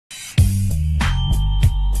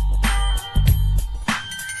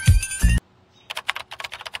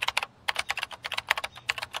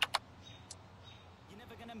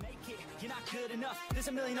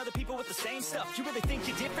the same stuff. You really think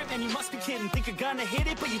you're different? Man, you must be kidding. Think you're gonna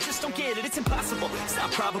hit it, but you just don't get it. It's impossible, it's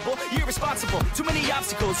not probable, you're irresponsible. Too many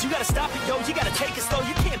obstacles, you gotta stop it, yo. You gotta take it slow,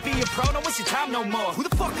 you can't be a pro. Don't waste your time no more. Who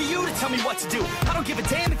the fuck are you to tell me what to do? I don't give a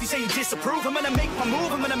damn if you say you disapprove. I'm gonna make my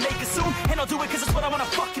move, I'm gonna make it soon. And I'll do it cause it's what I wanna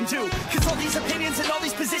fucking do. Cause all these opinions and all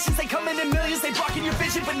these positions, they come in millions, they blocking your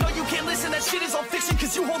vision. But no, you can't listen, that shit is all fiction.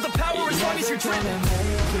 Cause you hold the power as long as you're driven.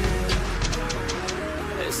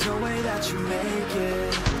 There's no way that you make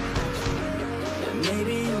it. And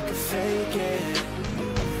maybe you could fake it,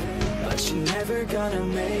 but you're never gonna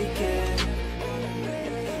make it.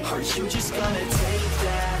 Are you just gonna take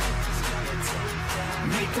that?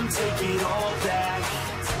 Make them take it all back.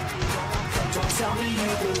 Don't tell me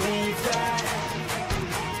you believe that.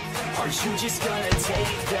 Are you just gonna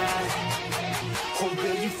take that? Or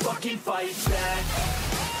will you fucking fight back?